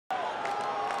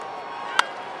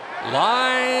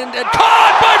Lined and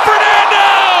caught by Fernando!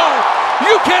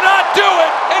 You cannot do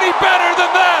it any better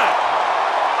than that!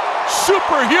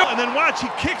 Superhuman! And then watch, he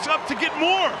kicks up to get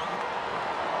more.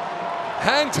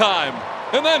 Hang time,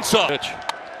 and then some.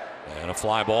 And a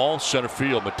fly ball, center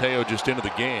field. Mateo just into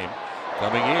the game.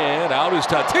 Coming in, out is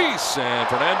Tatis, and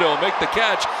Fernando will make the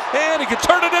catch, and he can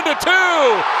turn it into two!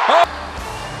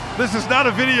 Oh. This is not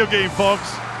a video game,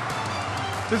 folks.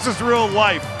 This is real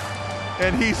life,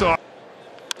 and he's on.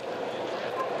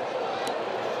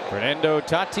 Fernando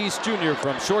Tatis Jr.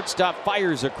 from shortstop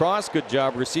fires across. Good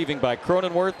job receiving by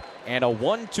Cronenworth. And a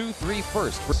 1-2-3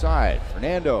 first. Side.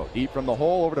 Fernando deep from the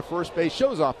hole over to first base.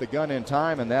 Shows off the gun in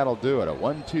time, and that'll do it. A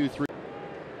 1-2-3.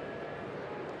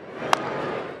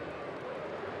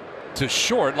 To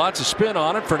short. Lots of spin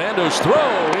on it. Fernando's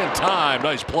throw in time.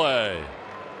 Nice play.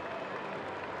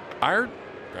 Fired.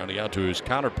 Grounding out to his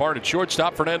counterpart at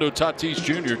shortstop. Fernando Tatis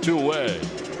Jr. 2 away.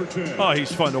 Oh,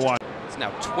 he's fun to watch. It's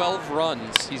now 12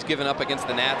 runs he's given up against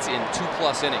the Nats in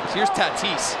 2+ innings. Here's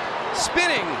Tatis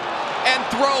spinning and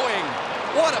throwing.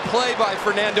 What a play by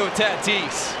Fernando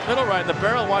Tatis. Middle right in the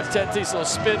barrel. Watch Tatis, little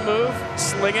spin move,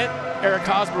 sling it. Eric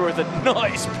Hosmer with a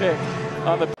nice pick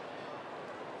on the.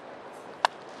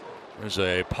 There's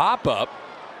a pop-up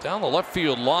down the left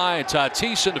field line.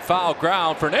 Tatis into foul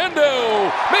ground.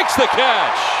 Fernando makes the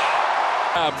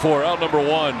catch for out number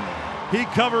 1. He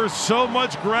covers so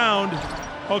much ground.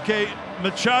 Okay,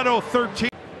 Machado 13.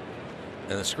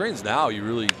 And the screens now, you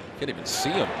really can't even see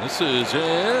him. This is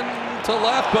in to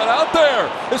left, but out there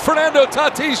is Fernando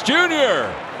Tatis Jr.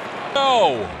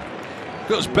 No.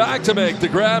 Goes back to make the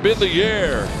grab in the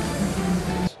air.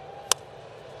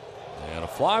 And a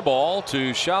fly ball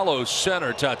to shallow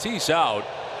center. Tatis out.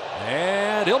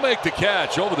 And he'll make the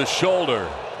catch over the shoulder.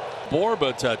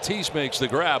 But Tatis makes the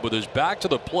grab with his back to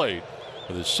the plate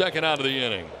for the second out of the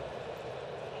inning.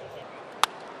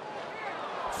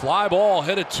 Fly ball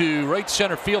headed to right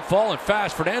center field, falling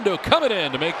fast. Fernando coming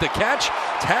in to make the catch.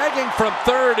 Tagging from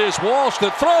third is Walsh.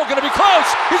 The throw going to be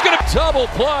close. He's going to double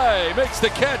play. Makes the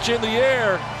catch in the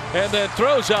air and then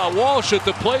throws out Walsh at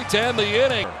the plate to end the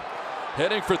inning.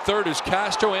 Heading for third is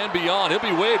Castro and beyond. He'll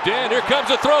be waved in. Here comes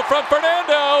a throw from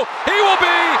Fernando. He will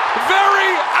be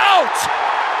very out.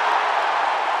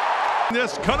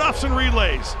 This cutoffs and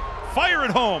relays. Fire at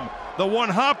home. The one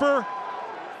hopper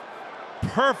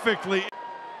perfectly.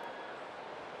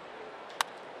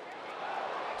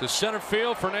 To center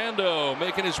field, Fernando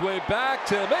making his way back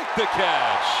to make the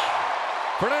catch.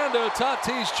 Fernando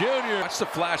Tatis Jr. Watch the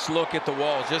flash look at the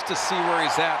wall just to see where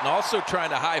he's at, and also trying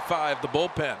to high-five the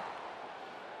bullpen.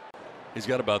 He's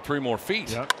got about 3 more feet.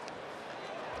 Yep.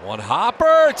 One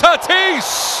hopper,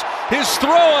 Tatis! His throw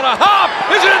on a hop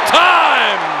is in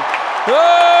time!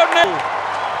 Oh,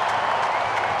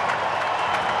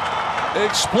 no!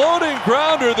 Exploding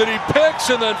grounder that he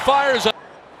picks and then fires.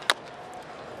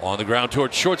 On the ground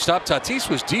towards shortstop. Tatis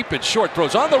was deep and short.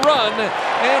 Throws on the run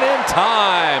and in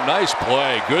time. Nice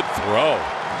play. Good throw.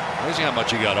 Amazing how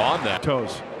much he got on that.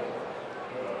 Toes.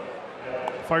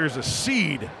 Fires a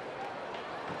seed.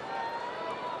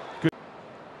 Good.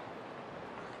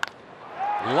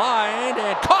 Lined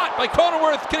and caught by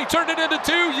Cronenworth. Can he turn it into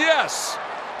 2? Yes.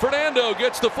 Fernando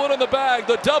gets the foot on the bag.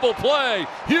 The double play.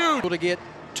 Huge. To get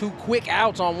 2 quick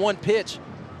outs on 1 pitch.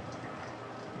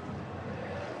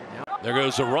 There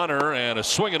goes a runner and a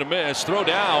swing and a miss. Throw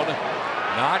down.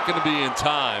 Not going to be in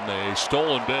time. A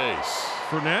stolen base.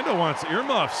 Fernando wants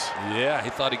earmuffs. Yeah,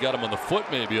 he thought he got him on the foot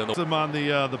maybe. On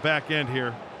the back end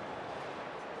here.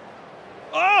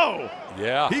 Oh!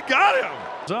 Yeah. He got him.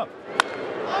 What's up?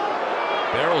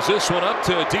 Barrels this one up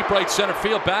to deep right center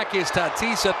field. Back is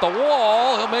Tatis at the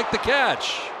wall. He'll make the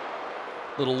catch.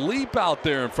 Little leap out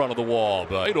there in front of the wall,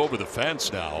 but right over the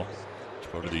fence now.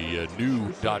 Go to the new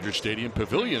Dodger Stadium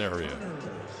Pavilion area.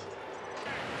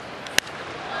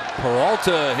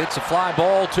 Peralta hits a fly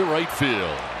ball to right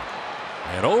field.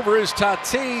 And over is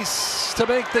Tatis to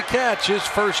make the catch. His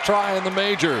first try in the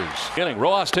majors.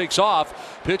 Rojas takes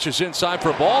off. Pitches inside for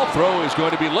a ball. Throw is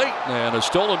going to be late. And a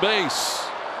stolen base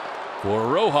for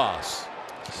Rojas.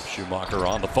 Schumacher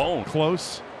on the phone.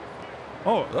 Close.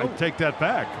 Oh, I take that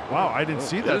back. Wow, I didn't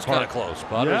see that. It's kind of close.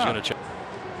 Butter's going to check.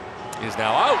 Is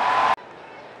now out.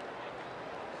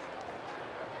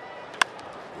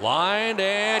 Lined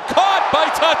and caught by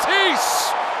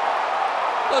Tatis.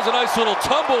 Does a nice little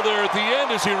tumble there at the end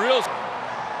as he reels.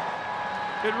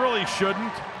 It really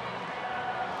shouldn't.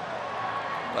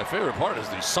 My favorite part is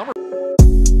the summer.